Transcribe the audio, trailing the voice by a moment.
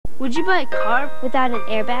Would you buy a car without an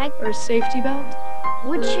airbag or a safety belt?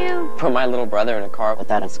 Would you put my little brother in a car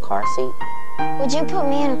without his car seat? Would you put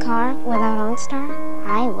me in a car without OnStar?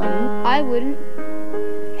 I wouldn't. I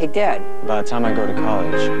wouldn't. Hey, Dad, by the time I go to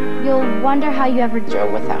college, You'll wonder how you ever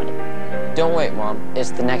drove without it. Don't wait, Mom.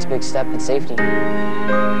 It's the next big step in safety.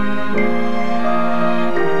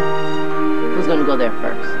 Who's gonna go there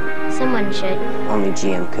first? Someone should. Only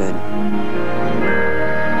GM could.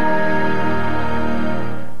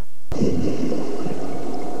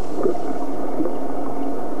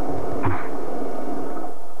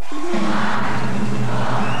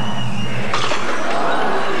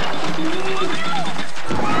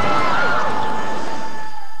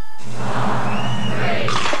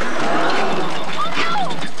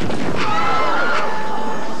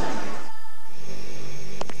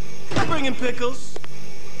 Pickles.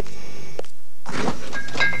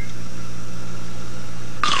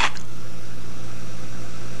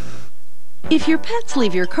 If your pets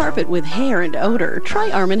leave your carpet with hair and odor, try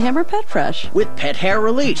Arm & Hammer Pet Fresh. With pet hair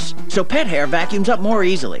release, so pet hair vacuums up more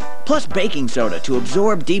easily. Plus baking soda to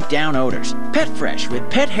absorb deep down odors. Pet Fresh with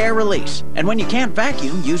pet hair release. And when you can't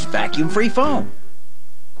vacuum, use vacuum-free foam.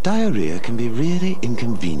 Diarrhea can be really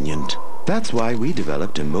inconvenient. That's why we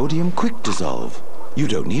developed Imodium Quick Dissolve. You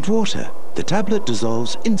don't need water. The tablet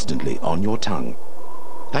dissolves instantly on your tongue.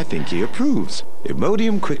 I think he approves.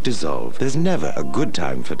 Imodium Quick Dissolve. There's never a good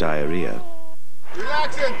time for diarrhea.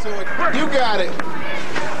 Relax into it. You got it.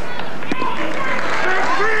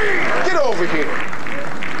 Get over here.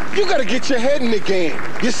 You gotta get your head in the game.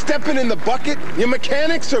 You're stepping in the bucket. Your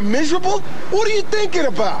mechanics are miserable. What are you thinking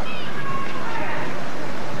about?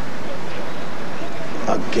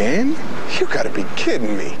 Again? You gotta be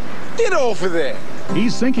kidding me. Get over there.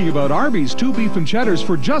 He's thinking about Arby's 2 beef and cheddars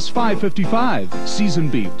for just $5.55. Seasoned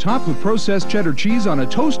beef topped with processed cheddar cheese on a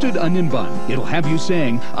toasted onion bun. It'll have you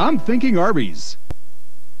saying, I'm thinking Arby's.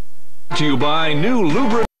 To you by new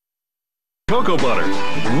Lubriderm Cocoa Butter.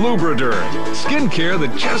 Lubriderm. Skincare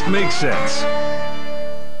that just makes sense.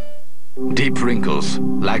 Deep wrinkles,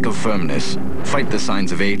 lack of firmness. Fight the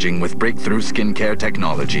signs of aging with breakthrough skincare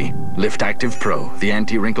technology. Liftactiv Pro, the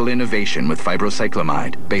anti-wrinkle innovation with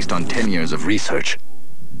fibrocyclamide, based on 10 years of research.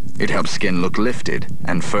 It helps skin look lifted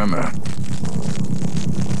and firmer.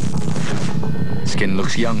 Skin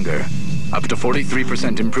looks younger. Up to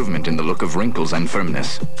 43% improvement in the look of wrinkles and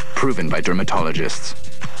firmness. Proven by dermatologists.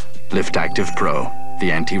 Liftactiv Pro,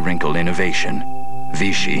 the anti-wrinkle innovation.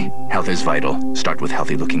 Vichy, health is vital. Start with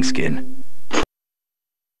healthy-looking skin.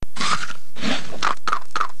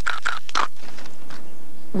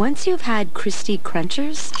 Once you've had Christie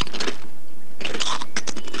Crunchers,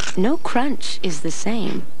 no crunch is the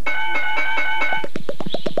same.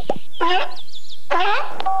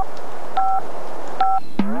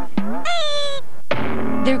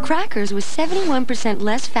 They're crackers with 71%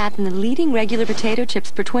 less fat than the leading regular potato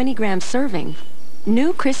chips per 20 gram serving.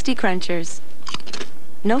 New Christie Crunchers.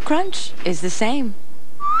 No crunch is the same.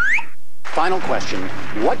 Final question.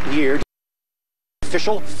 What year did the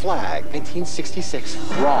official flag? 1966.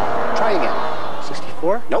 Wrong. Try again.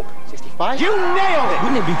 64? Nope. 65? You nailed it!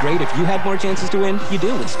 Wouldn't it be great if you had more chances to win? You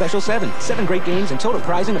do with Special 7. 7 great games and total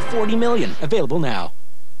prizing of $40 million. Available now.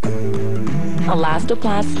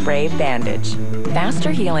 Elastoplast Spray Bandage.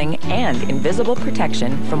 Faster healing and invisible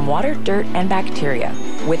protection from water, dirt, and bacteria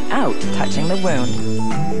without touching the wound.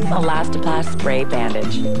 Elastoplast Spray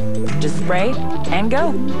Bandage. Just spray and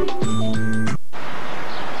go.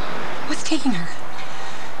 What's taking her?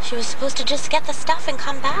 She was supposed to just get the stuff and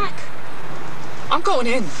come back. I'm going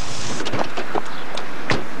in.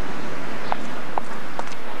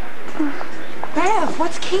 Bev,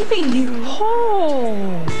 what's keeping you?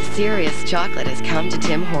 Oh! Serious chocolate has come to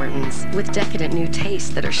Tim Hortons with decadent new tastes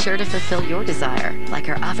that are sure to fulfill your desire, like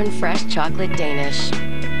our oven-fresh chocolate Danish.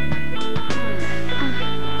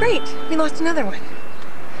 Great, we lost another one.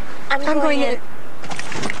 I'm going in.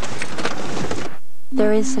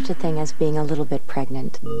 There is such a thing as being a little bit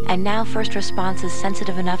pregnant. And now First Response is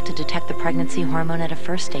sensitive enough to detect the pregnancy hormone at a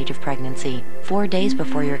first stage of pregnancy, 4 days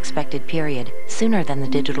before your expected period, sooner than the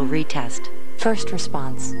digital retest. First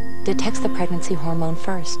Response detects the pregnancy hormone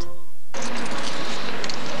first.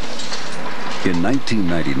 In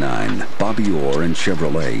 1999, Bobby Orr and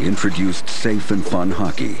Chevrolet introduced Safe and Fun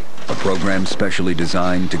Hockey, a program specially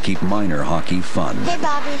designed to keep minor hockey fun. Hey,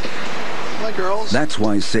 Bobby. Hi, girls. That's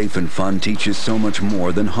why Safe and Fun teaches so much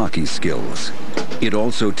more than hockey skills. It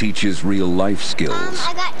also teaches real-life skills.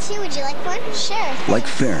 I got 2. Would you like one? Sure. Thanks. Like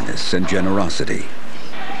fairness and generosity.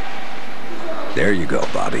 There you go,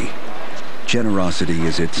 Bobby. Generosity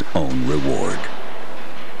is its own reward.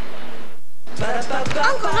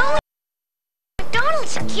 Uncle, no! McDonald's!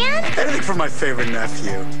 McDonald's again? Anything for my favorite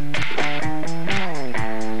nephew.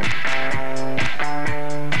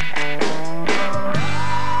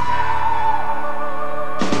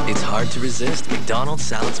 It's hard to resist McDonald's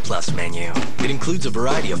Salads Plus menu. It includes a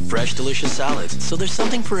variety of fresh, delicious salads, so there's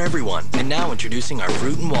something for everyone. And now introducing our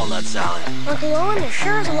fruit and walnut salad. Uncle Owen, there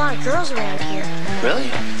sure is a lot of girls around here. Really?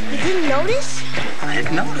 You didn't notice? I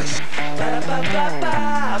didn't notice.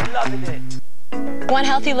 I'm loving it. Want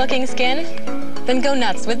healthy-looking skin? Then go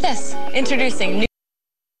nuts with this. Introducing new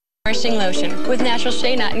Skin-Nourishing Lotion with natural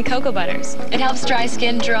shea nut and cocoa butters. It helps dry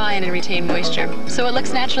skin dry and retain moisture, so it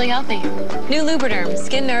looks naturally healthy. New Lubriderm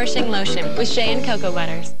Skin-Nourishing Lotion with shea and cocoa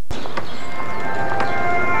butters.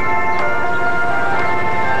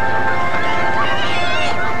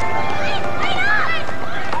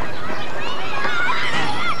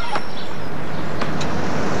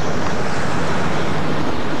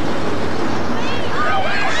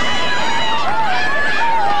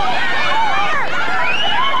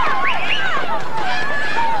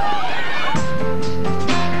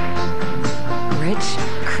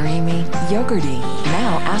 Yogurty.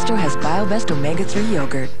 Now Astro has BioBest Omega-3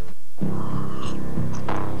 yogurt.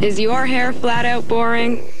 Is your hair flat out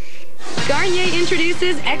boring? Garnier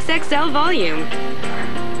introduces XXL Volume.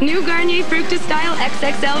 New Garnier Fructis Style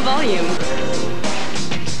XXL Volume.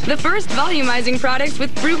 The first volumizing products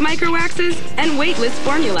with fruit microwaxes and weightless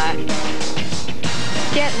formula.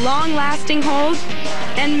 Get long-lasting hold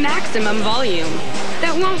and maximum volume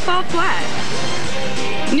that won't fall flat.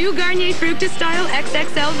 New Garnier Fructis Style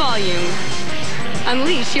XXL Volume.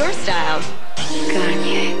 Unleash your style.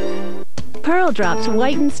 Garnier. Pearl Drops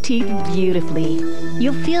whitens teeth beautifully.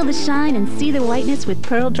 You'll feel the shine and see the whiteness with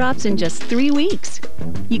Pearl Drops in just 3 weeks.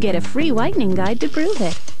 You get a free whitening guide to prove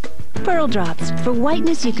it. Pearl Drops, for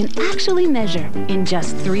whiteness you can actually measure in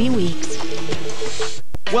just 3 weeks.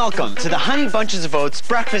 Welcome to the Honey Bunches of Oats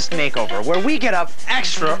Breakfast Makeover, where we get up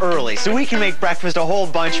extra early so we can make breakfast a whole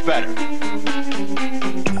bunch better.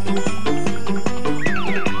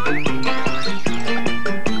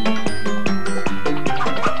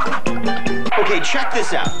 Okay, check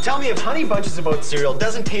this out. Tell me if Honey Bunches of Oats cereal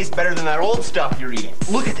doesn't taste better than that old stuff you're eating.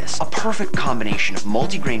 Look at this. A perfect combination of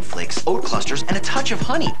multigrain flakes, oat clusters, and a touch of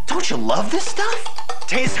honey. Don't you love this stuff?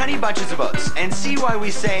 Taste Honey Bunches of Oats and see why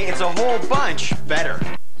we say it's a whole bunch better.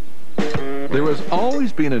 There has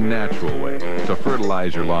always been a natural way to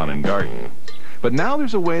fertilize your lawn and garden. But now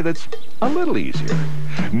there's a way that's a little easier.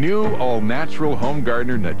 New all-natural Home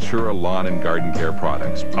Gardener Natura Lawn and Garden Care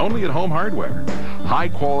products, only at Home Hardware.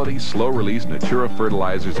 High-quality, slow-release Natura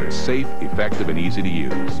fertilizers are safe, effective, and easy to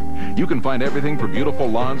use. You can find everything for beautiful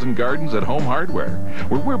lawns and gardens at Home Hardware,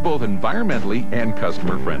 where we're both environmentally and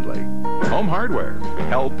customer-friendly. Home Hardware.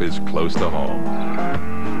 Help is close to home.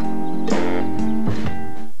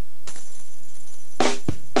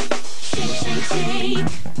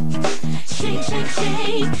 Shake, shake, shake,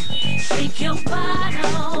 shake, shake your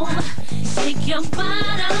bottle, shake your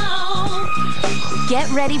bottle. Get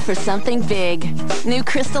ready for something big. New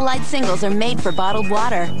Crystal Light singles are made for bottled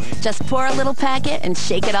water. Just pour a little packet and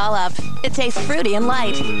shake it all up. It tastes fruity and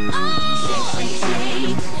light. Oh, shake,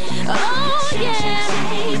 shake, shake. Oh yeah.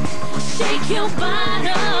 Shake your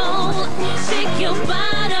bottle, shake your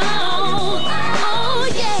bottle. Oh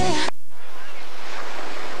yeah.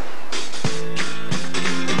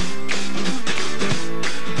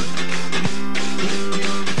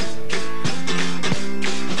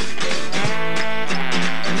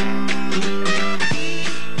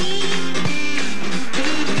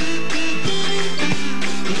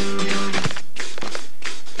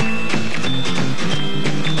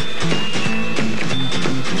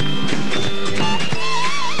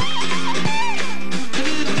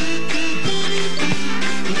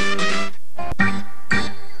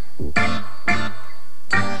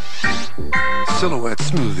 Silhouette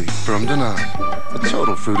smoothie from Danone. A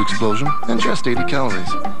total food explosion and just 80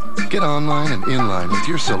 calories. Get online and in line with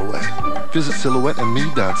your Silhouette. Visit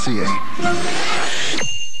silhouetteandme.ca.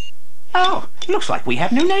 Oh, looks like we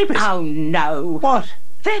have new neighbours. Oh, no. What?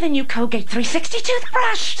 They're the new Colgate 360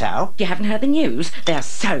 toothbrush. So? You haven't heard the news? They're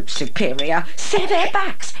so superior. See their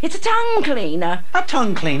backs. It's a tongue cleaner. A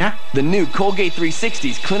tongue cleaner? The new Colgate 360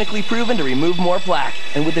 is clinically proven to remove more plaque.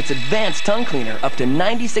 And with its advanced tongue cleaner, up to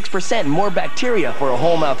 96% more bacteria for a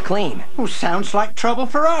whole mouth clean. Oh, sounds like trouble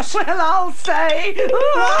for us. Well, I'll say.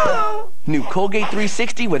 Ooh. New Colgate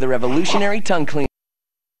 360 with a revolutionary tongue cleaner.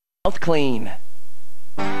 Mouth clean.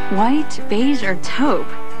 White, beige, or taupe?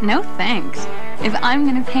 No thanks. If I'm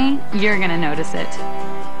gonna paint, you're gonna notice it.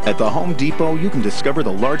 At the Home Depot, you can discover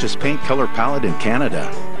the largest paint color palette in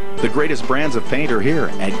Canada. The greatest brands of paint are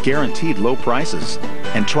here at guaranteed low prices.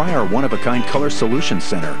 And try our one-of-a-kind color solution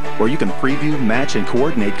center, where you can preview, match, and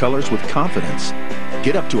coordinate colors with confidence.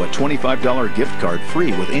 Get up to a $25 gift card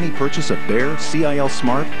free with any purchase of Behr, CIL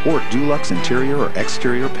Smart, or Dulux interior or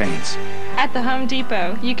exterior paints. At the Home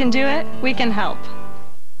Depot, you can do it, we can help.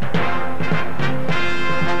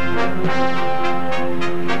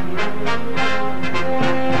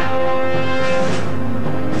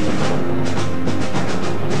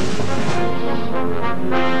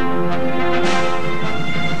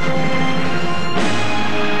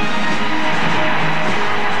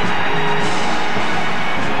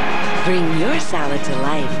 Bring your salad to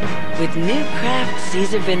life with new Kraft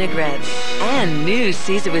Caesar vinaigrette and new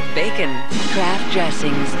Caesar with bacon. Kraft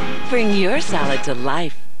dressings. Bring your salad to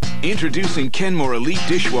life. Introducing Kenmore Elite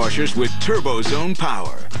dishwashers with Turbo Zone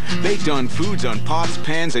power. Baked on foods on pots,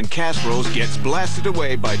 pans, and casseroles gets blasted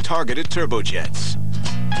away by targeted turbojets,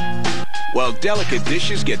 while delicate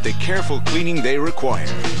dishes get the careful cleaning they require.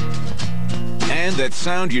 And that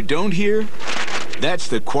sound you don't hear? That's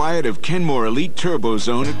the quiet of Kenmore Elite Turbo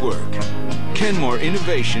Zone at work. Kenmore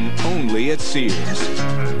innovation only at Sears.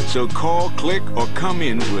 So call, click, or come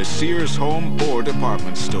in to a Sears home or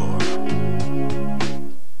department store.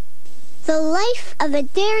 The life of a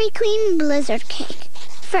Dairy Queen Blizzard cake.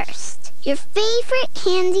 First, your favorite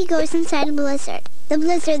candy goes inside a blizzard. The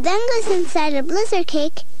blizzard then goes inside a blizzard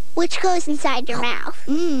cake, which goes inside your mouth.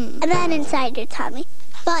 And then inside your tummy.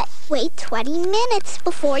 But wait 20 minutes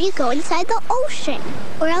before you go inside the ocean,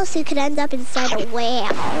 or else you could end up inside a whale.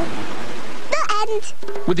 The end.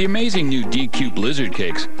 With the amazing new DQ Blizzard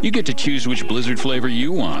Cakes, you get to choose which Blizzard flavor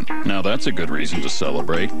you want. Now that's a good reason to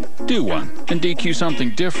celebrate. Do one, and DQ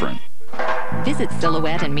something different. Visit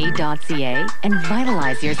silhouetteandme.ca and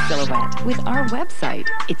vitalize your silhouette with our website.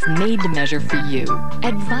 It's made to measure for you.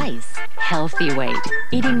 Advice, healthy weight,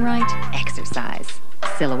 eating right, exercise.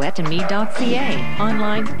 Silhouetteandme.ca,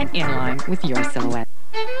 online and inline with your silhouette.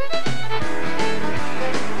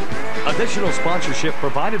 Additional sponsorship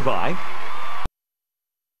provided by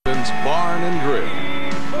Barn and Grill,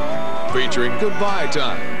 featuring Goodbye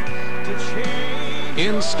Time,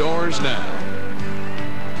 in stores now.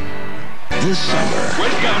 This summer,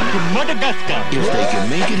 welcome to Madagascar. If they can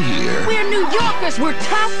make it here, We're New Yorkers. We're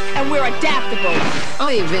tough and we're adaptable.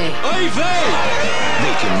 Oy vey. Oy vey.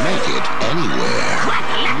 they can make it anywhere.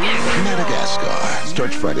 Madagascar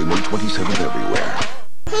starts Friday, May 27th everywhere.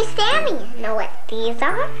 Hey, Sammy, you know what these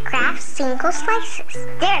are? Kraft single slices.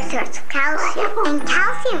 They're a source of calcium, and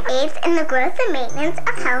calcium aids in the growth and maintenance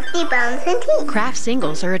of healthy bones and teeth. Kraft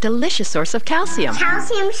singles are a delicious source of calcium.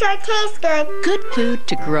 Calcium sure tastes good. Good food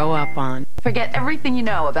to grow up on. Forget everything you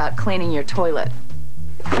know about cleaning your toilet.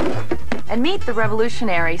 And meet the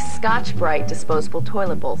revolutionary Scotch-Brite disposable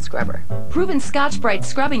toilet bowl scrubber. Proven Scotch-Brite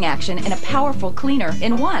scrubbing action in a powerful cleaner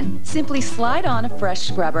in one. Simply slide on a fresh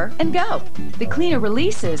scrubber and go. The cleaner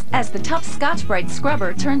releases as the tough Scotch-Brite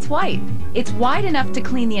scrubber turns white. It's wide enough to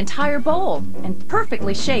clean the entire bowl and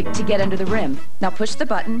perfectly shaped to get under the rim. Now push the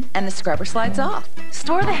button and the scrubber slides off.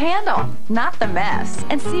 Store the handle, not the mess,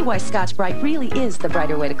 and see why Scotch-Brite really is the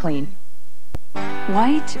brighter way to clean.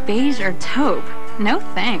 White, beige, or taupe? No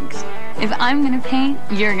thanks. If I'm gonna paint,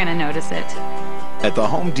 you're gonna notice it. At the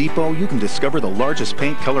Home Depot, you can discover the largest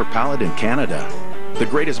paint color palette in Canada. The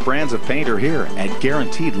greatest brands of paint are here at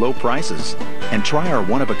guaranteed low prices. And try our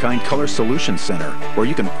one-of-a-kind color solution center, where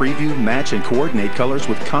you can preview, match, and coordinate colors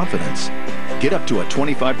with confidence. Get up to a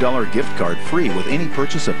 $25 gift card free with any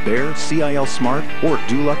purchase of Behr, CIL Smart, or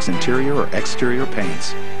Dulux interior or exterior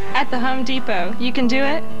paints. At the Home Depot, you can do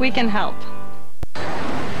it, we can help.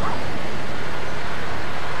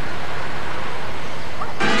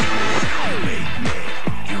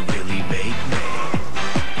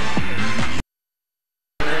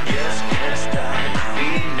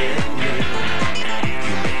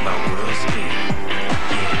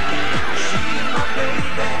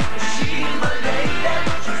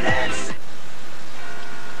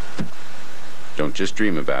 Don't just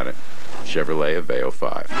dream about it. Chevrolet Aveo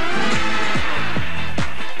 5.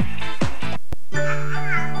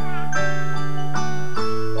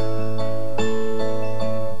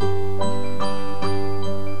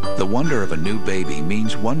 The wonder of a new baby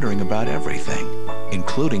means wondering about everything,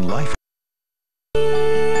 including life.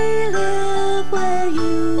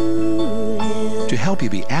 To help you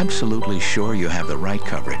be absolutely sure you have the right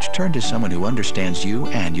coverage, turn to someone who understands you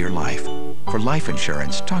and your life. For life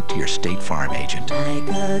insurance, talk to your State Farm agent. Like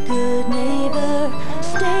a good neighbor,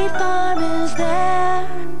 State Farm is there.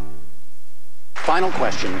 Final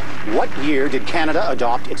question. What year did Canada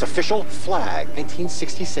adopt its official flag?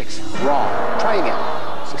 1966. Wrong. Try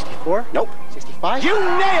again. 64? Nope. 65? You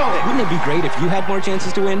nailed it! Wouldn't it be great if you had more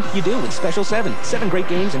chances to win? You do with Special 7. 7 great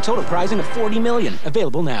games and total prizing of $40 million.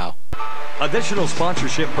 Available now. Additional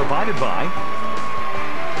sponsorship provided by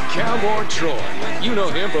Cowboy Troy. You know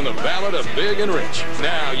him from the Ballad of Big and Rich.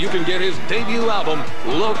 Now you can get his debut album,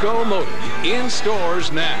 Locomotive, in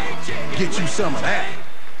stores now. Get you some of that.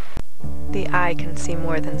 The eye can see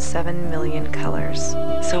more than 7 million colors.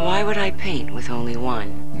 So why would I paint with only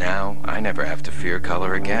one? Now I never have to fear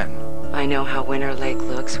color again. I know how Winter Lake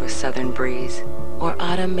looks with Southern Breeze, or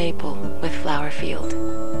Autumn Maple with Flower Field.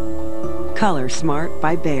 Color Smart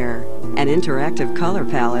by Behr, an interactive color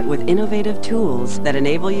palette with innovative tools that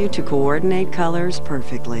enable you to coordinate colors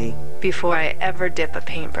perfectly. Before I ever dip a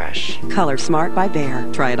paintbrush. Color Smart by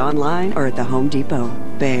Behr. Try it online or at the Home Depot.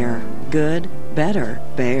 Behr. Good, better,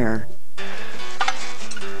 Behr.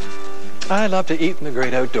 I love to eat in the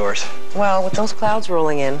great outdoors. Well, with those clouds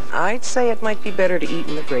rolling in, I'd say it might be better to eat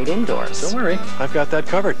in the great indoors. Don't worry, I've got that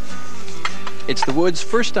covered. It's the Woods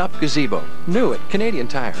First Up Gazebo, new at Canadian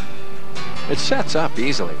Tire. It sets up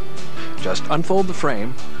easily. Just unfold the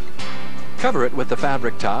frame, cover it with the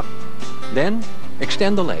fabric top, then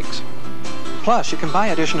extend the legs. Plus, you can buy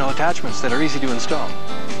additional attachments that are easy to install.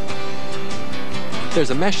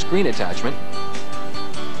 There's a mesh screen attachment.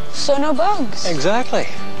 So no bugs. Exactly.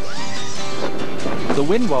 The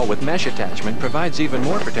wind wall with mesh attachment provides even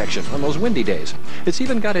more protection on those windy days. It's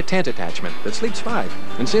even got a tent attachment that sleeps 5,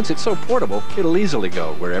 and since it's so portable, it'll easily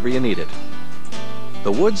go wherever you need it.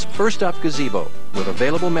 The Woods First Up Gazebo with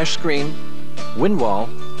available mesh screen, wind wall,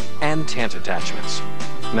 and tent attachments.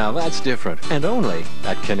 Now that's different, and only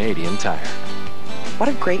at Canadian Tire. What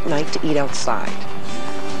a great night to eat outside.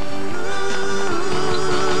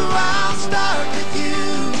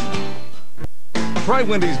 Try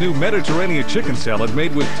Wendy's new Mediterranean chicken salad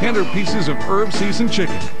made with tender pieces of herb-seasoned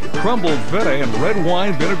chicken, crumbled feta, and red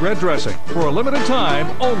wine vinaigrette dressing. For a limited time,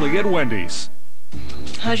 only at Wendy's.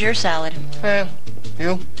 How's your salad?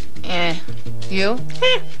 You? You?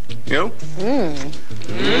 You?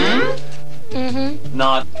 Mm-hmm.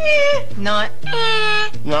 Not. Not.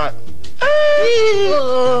 Not.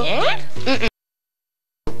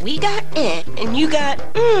 We got and you got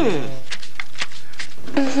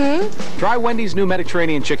Try Wendy's new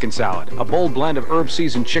Mediterranean chicken salad. A bold blend of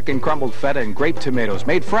herb-seasoned chicken, crumbled feta, and grape tomatoes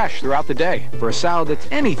made fresh throughout the day. For a salad that's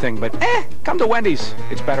anything but come to Wendy's.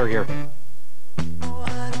 It's better here.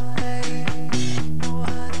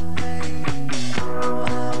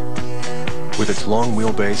 With its long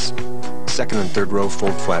wheelbase, second and third row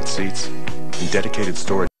fold flat seats, and dedicated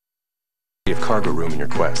storage of cargo room in your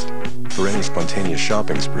quest for any spontaneous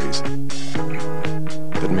shopping sprees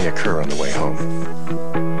that may occur on the way home.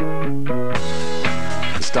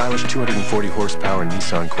 The stylish 240 horsepower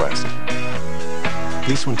Nissan Quest.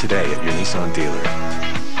 Lease one today at your Nissan dealer.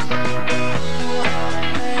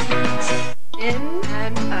 In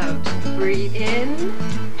and out. Breathe in.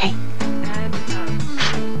 Hey. And out.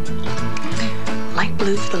 Light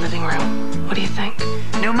blue for the living room. What do you think?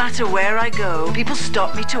 No matter where I go, people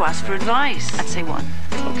stop me to ask for advice. I'd say 1.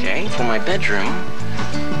 Okay, for my bedroom,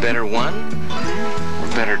 better 1 or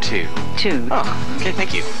better 2? 2. Oh, okay,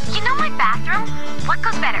 thank you. You know my bathroom? What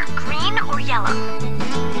goes better, green or yellow?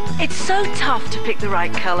 It's so tough to pick the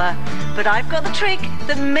right color, but I've got the trick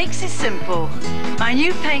that makes it simple. My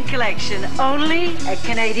new paint collection, only at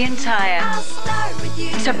Canadian Tire.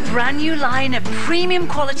 It's a brand new line of premium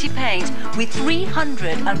quality paint with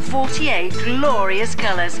 348 glorious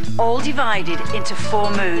colors, all divided into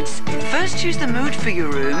 4 moods. First choose the mood for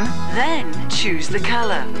your room, then choose the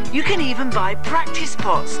color. You can even buy practice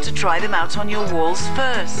pots to try them out on your walls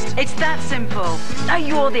first. It's that simple. Now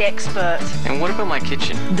you're the expert. And what about my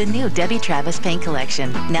kitchen? The new Debbie Travis paint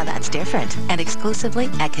collection. Now that's different, and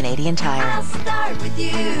exclusively at Canadian Tire. I'll start with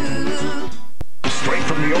you. Straight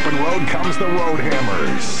from the open road comes the Road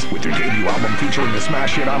Hammers. With their debut album featuring the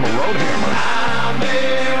smash hit I'm a Road Hammer. I'm a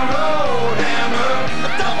road hammer, a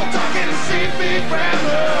double-talking CP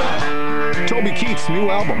grammar. Toby Keith's new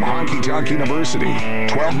album, Honky Tonk University.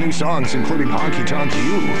 12 new songs, including Honky Tonk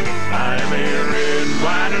You. I'm a red,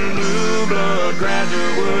 white, and blue blood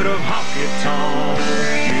graduate of Honky Tonk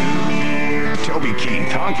U. Toby Keith,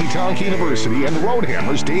 Honky Tonk University, and Road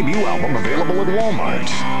Hammer's debut album available at Walmart.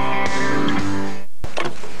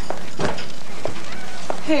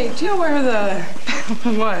 Hey, do you know where the...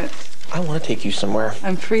 what? I want to take you somewhere.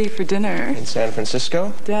 I'm free for dinner. In San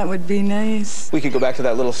Francisco? That would be nice. We could go back to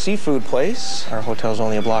that little seafood place. Our hotel's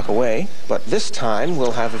only a block away. But this time,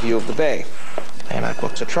 we'll have a view of the bay. And I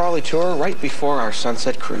booked a trolley tour right before our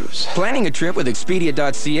sunset cruise. Planning a trip with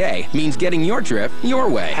Expedia.ca means getting your trip your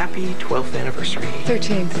way. Happy 12th anniversary.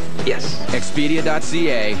 13th. Yes.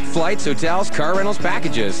 Expedia.ca. Flights, hotels, car rentals,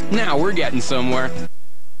 packages. Now we're getting somewhere.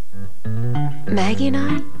 Maggie and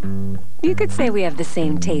I? You could say we have the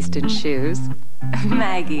same taste in shoes.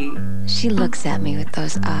 Maggie. She looks at me with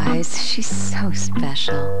those eyes. She's so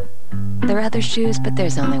special. There are other shoes, but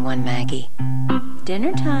there's only one Maggie.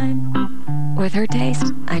 Dinner time. With her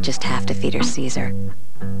taste, I just have to feed her Caesar.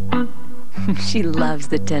 She loves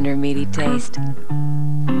the tender, meaty taste.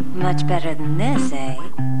 Much better than this, eh?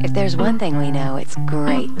 If there's one thing we know, it's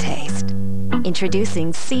great taste.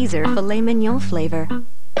 Introducing Caesar Filet Mignon flavor.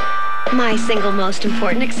 My single most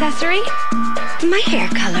important accessory? My hair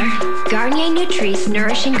color. Garnier Nutrice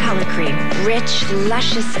Nourishing Color Cream. Rich,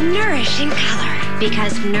 luscious, nourishing color.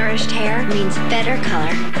 Because nourished hair means better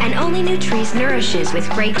color. And only Nutrice nourishes with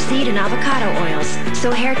grapeseed and avocado oils.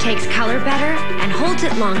 So hair takes color better and holds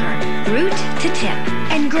it longer. Root to tip.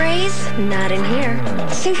 And grays? Not in here.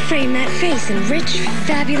 So frame that face in rich,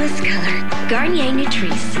 fabulous color. Garnier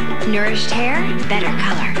Nutrice. Nourished hair, better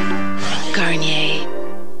color. Garnier.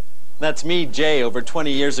 That's me, Jay, over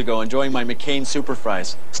 20 years ago, enjoying my McCain Super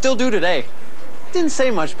Fries. Still do today. Didn't say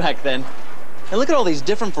much back then. And look at all these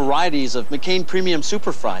different varieties of McCain Premium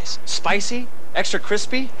Super Fries. Spicy, extra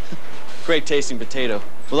crispy, great tasting potato,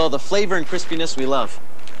 with all the flavor and crispiness we love.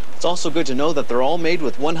 It's also good to know that they're all made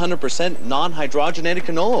with 100% non-hydrogenated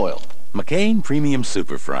canola oil. McCain Premium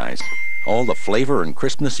Super Fries. All the flavor and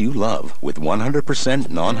crispness you love with 100%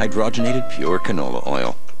 non-hydrogenated pure canola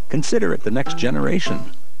oil. Consider it the next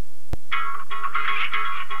generation.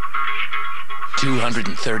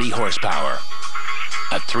 230 horsepower.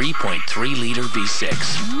 A 3.3-liter V6.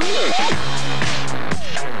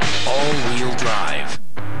 All-wheel drive.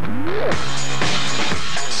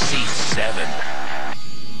 Seat 7.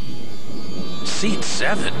 Seat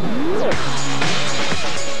 7.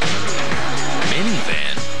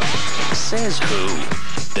 Minivan. Says who?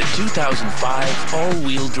 The 2005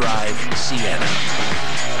 all-wheel drive Sienna.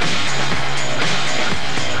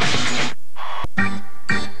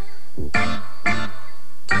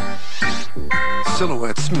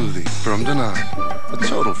 Silhouette smoothie from Danone. A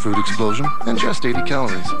total food explosion and just 80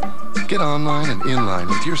 calories. Get online and in line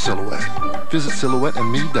with your Silhouette. Visit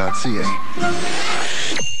silhouetteandme.ca.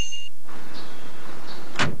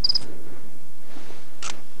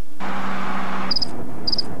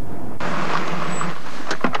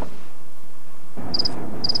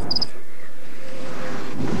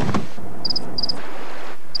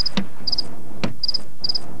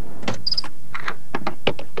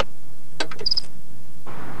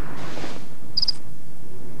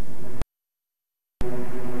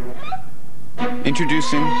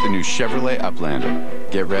 Introducing the new Chevrolet Uplander.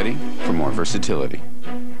 Get ready for more versatility.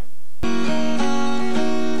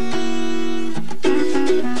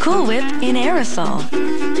 Cool Whip in aerosol.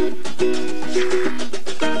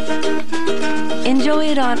 Enjoy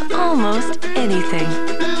it on almost anything.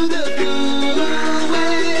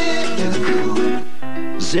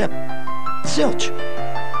 Zip. Zilch.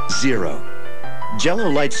 Zero. Jell-O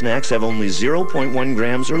Light Snacks have only 0.1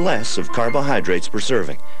 grams or less of carbohydrates per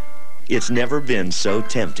serving. It's never been so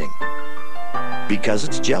tempting. Because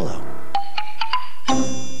it's Jell-O.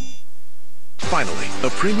 Finally, a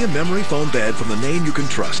premium memory foam bed from the name you can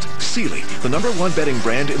trust. Sealy, the #1 bedding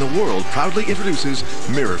brand in the world, proudly introduces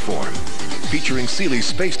Mirrorform. Featuring Sealy's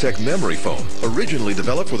Space Tech memory foam, originally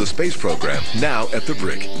developed for the space program, now at the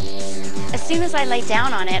Brick. As soon as I laid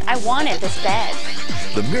down on it, I wanted this bed.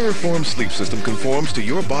 The Mirrorform sleep system conforms to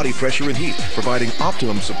your body pressure and heat, providing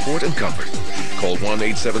optimum support and comfort. Call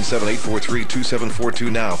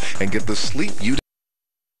 1-877-843-2742 now and get the sleep you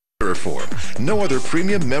Mirrorform. No other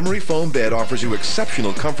premium memory foam bed offers you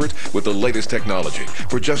exceptional comfort with the latest technology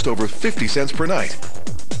for just over 50 cents per night.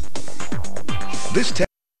 This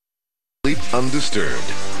sleep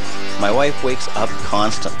undisturbed. My wife wakes up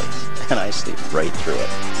constantly, and I sleep right through it.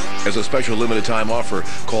 As a special limited time offer,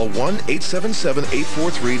 call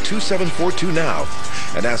 1-877-843-2742 now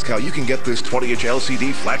and ask how you can get this 20-inch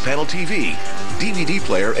LCD flat panel TV, DVD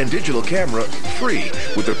player, and digital camera free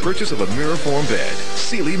with the purchase of a Mirrorform bed.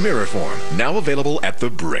 Sealy Mirrorform, now available at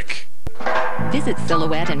the Brick. Visit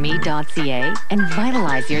silhouetteandme.ca and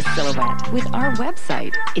vitalize your silhouette with our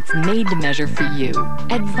website. It's made to measure for you.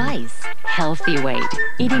 Advice, healthy weight,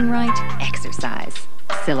 eating right, exercise.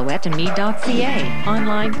 silhouetteandme.ca,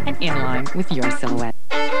 online and inline with your silhouette.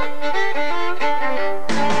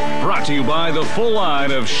 Brought to you by the full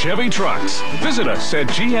line of Chevy trucks. Visit us at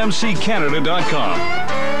gmccanada.com.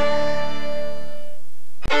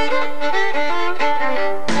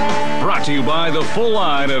 Brought to you by buy the full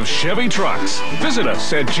line of Chevy trucks. Visit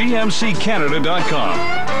us at gmccanada.com.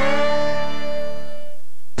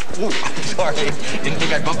 Ooh, sorry, didn't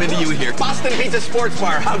think I'd bump into you here. Boston Pizza Sports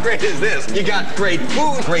Bar, how great is this? You got great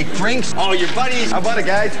food, great drinks, all your buddies. How about it,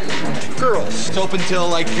 guys? Girls. It's open till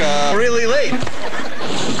like really late.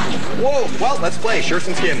 Whoa, well, let's play Shirts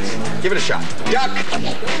and Skins. Give it a shot. Duck.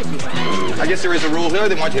 I guess there is a rule here.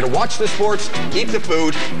 They want you to watch the sports, eat the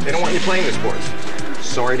food. They don't want you playing the sports.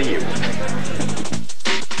 Sorry to you.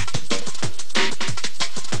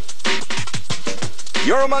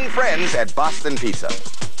 You're among friends at Boston Pizza.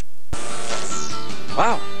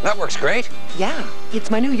 Wow, that works great. Yeah, it's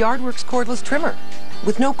my new Yardworks cordless trimmer.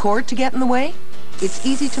 With no cord to get in the way, it's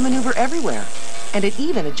easy to maneuver everywhere, and it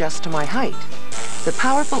even adjusts to my height. The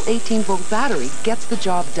powerful 18-volt battery gets the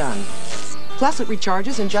job done. Plus, it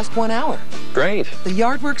recharges in just 1 hour. Great. The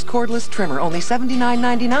Yardworks cordless trimmer, only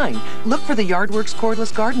 $79.99. Look for the Yardworks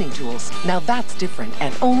cordless gardening tools. Now that's different,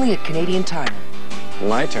 and only at Canadian Tire.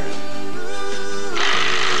 My turn.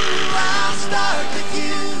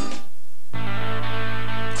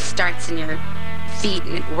 Starts in your feet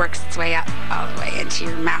and it works its way up all the way into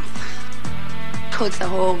your mouth. Coats the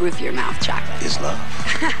whole roof of your mouth. Chocolate is love.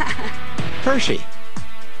 Hershey.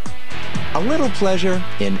 A little pleasure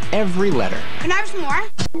in every letter. Can I have some more?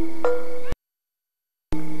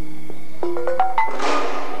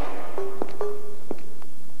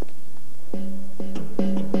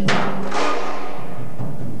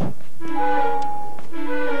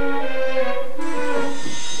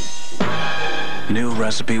 New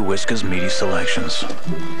recipe Whiskas meaty selections.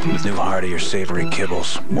 With new heartier savory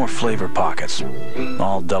kibbles, more flavor pockets.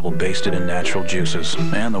 All double basted in natural juices.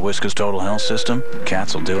 And the Whiskas Total Health System,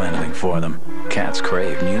 cats will do anything for them. Cats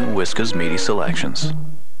crave new Whiskas meaty selections.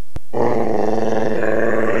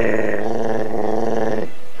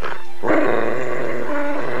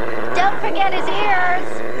 Don't forget his ears.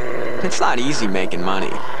 It's not easy making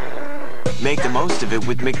money. Make the most of it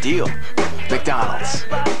with McDeal. McDonald's.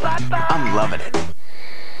 I'm loving it.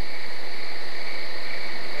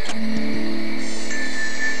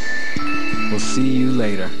 We'll see you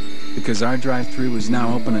later, because our drive-thru is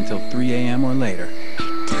now open until 3 a.m. or later.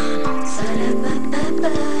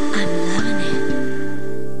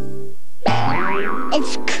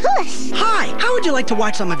 It's Kuss. Hi, how would you like to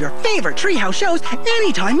watch some of your favorite Treehouse shows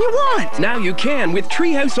anytime you want? Now you can with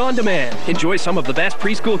Treehouse On Demand. Enjoy some of the best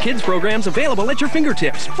preschool kids programs available at your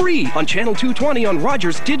fingertips, free on Channel 220 on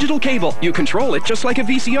Rogers Digital Cable. You control it just like a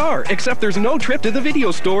VCR, except there's no trip to the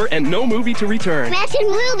video store and no movie to return. Matt and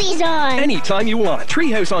Ruby's on. Anytime you want.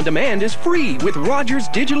 Treehouse On Demand is free with Rogers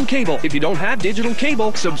Digital Cable. If you don't have digital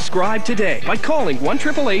cable, subscribe today by calling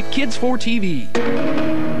 1-888-KIDS4TV.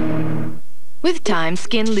 With time,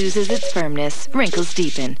 skin loses its firmness, wrinkles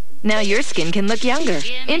deepen. Now your skin can look younger.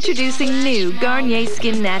 Introducing new Garnier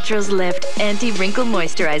Skin Naturals Lift Anti-Wrinkle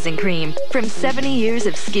Moisturizing Cream from 70 years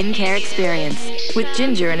of skincare experience. With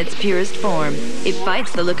ginger in its purest form, it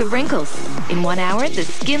fights the look of wrinkles. In 1 hour, the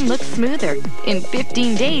skin looks smoother. In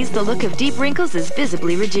 15 days, the look of deep wrinkles is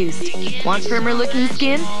visibly reduced. Want firmer looking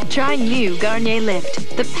skin? Try new Garnier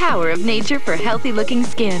Lift, the power of nature for healthy looking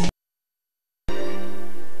skin.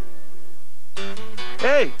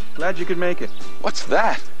 Hey, glad you could make it. What's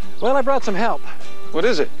that? Well, I brought some help. What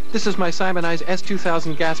is it? This is my Simonized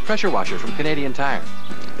S2000 gas pressure washer from Canadian Tire.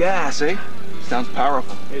 Gas, eh? Sounds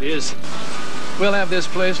powerful. It is. We'll have this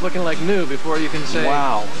place looking like new before you can say...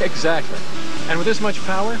 Wow. Exactly. And with this much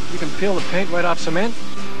power, you can peel the paint right off cement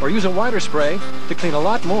or use a wider spray to clean a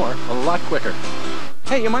lot more, a lot quicker.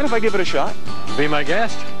 Hey, you mind if I give it a shot? Be my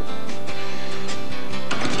guest.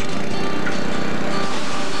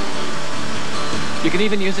 You can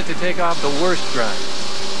even use it to take off the worst grime.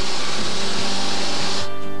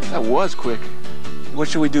 That was quick. What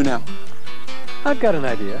should we do now? I've got an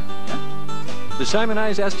idea. The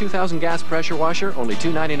Simonized S2000 gas pressure washer, only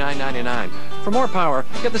 $299.99. For more power,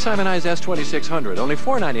 get the Simonized S2600, only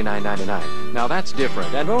 $499.99. Now that's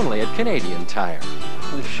different, and only at Canadian Tire.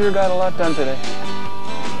 We've sure got a lot done today.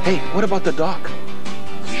 Hey, what about the dock?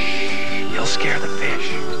 Shh, you'll scare the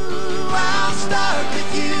fish. I'll start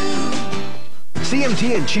with you.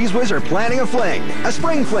 CMT and Cheese Whiz are planning a fling. A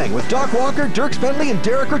spring fling with Doc Walker, Dierks Bentley, and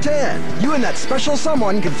Derek Rattan. You and that special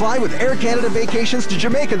someone can fly with Air Canada Vacations to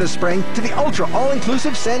Jamaica this spring to the ultra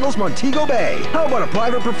all-inclusive Sandals Montego Bay. How about a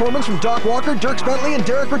private performance from Doc Walker, Dierks Bentley, and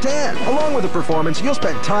Derek Rattan? Along with the performance, you'll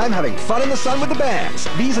spend time having fun in the sun with the bands.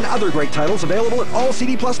 These and other great titles available at all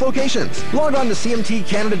CD Plus locations. Log on to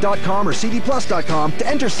cmtcanada.com or cdplus.com to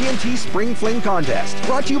enter CMT Spring Fling Contest.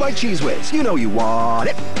 Brought to you by Cheese Whiz. You know you want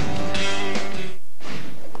it.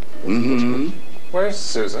 Mm-hmm. Where's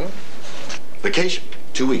Susan? Vacation.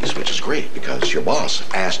 2 weeks, which is great because your boss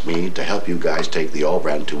asked me to help you guys take the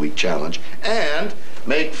all-brand 2-week challenge and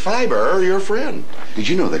make fiber your friend. Did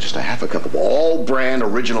you know that just a half a cup of all-brand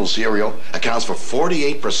original cereal accounts for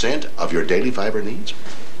 48% of your daily fiber needs?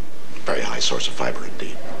 Very high source of fiber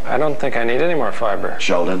indeed. I don't think I need any more fiber.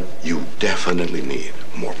 Sheldon, you definitely need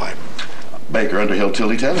more fiber. Baker, Underhill,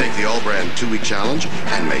 Tilly, Taylor. Take the all-brand 2-week challenge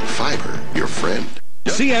and make fiber your friend.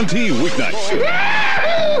 CMT weeknights.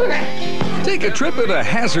 Take a trip into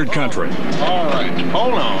hazard country. All right,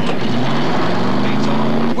 hold on.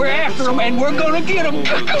 We're after them and we're gonna get them.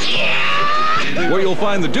 Where you'll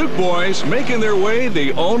find the Duke boys making their way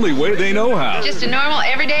the only way they know how. Just a normal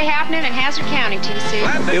everyday happening in Hazard County,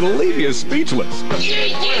 TC. It'll leave you speechless.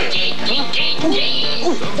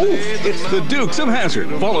 It's the Dukes of Hazard,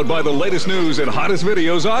 followed by the latest news and hottest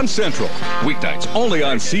videos on Central. Weeknights only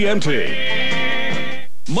on CMT.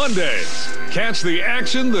 Mondays, catch the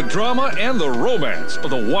action, the drama, and the romance of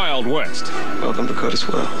the Wild West. Welcome to Curtis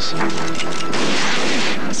Wells.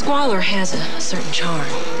 Squalor has a certain charm.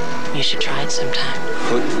 You should try it sometime.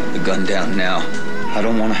 Put the gun down now. I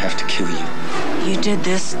don't want to have to kill you. You did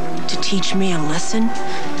this to teach me a lesson?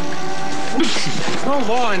 No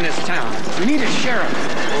law in this town. We need a sheriff.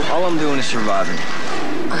 All I'm doing is surviving.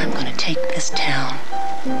 I'm gonna take this town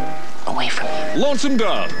away from you. Lonesome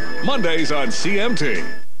Dove, Mondays on CMT.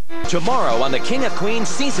 Tomorrow on the King of Queens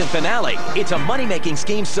season finale, it's a money-making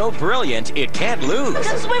scheme so brilliant it can't lose.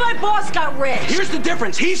 This is the way my boss got rich. Here's the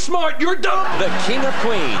difference. He's smart, you're dumb. The King of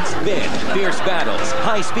Queens. Then, fierce battles,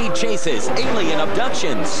 high-speed chases, alien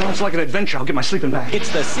abductions. Sounds like an adventure. I'll get my sleeping bag. It's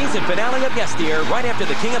the season finale of yesteryear right after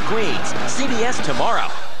the King of Queens. CBS tomorrow.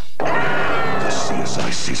 The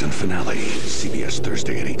CSI season finale. CBS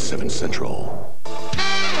Thursday at 8/7 Central.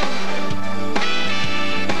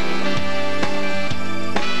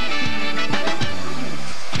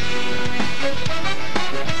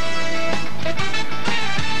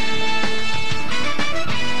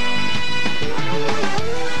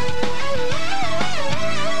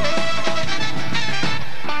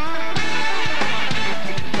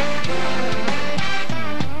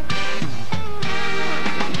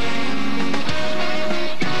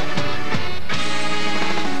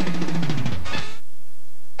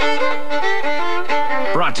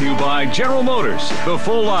 Brought to you by General Motors, the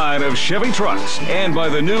full line of Chevy trucks, and by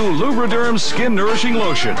the new Lubriderm Skin-Nourishing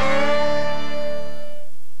Lotion.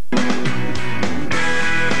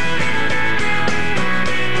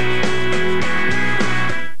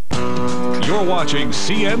 You're watching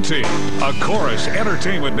CMT, a Chorus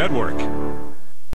Entertainment Network.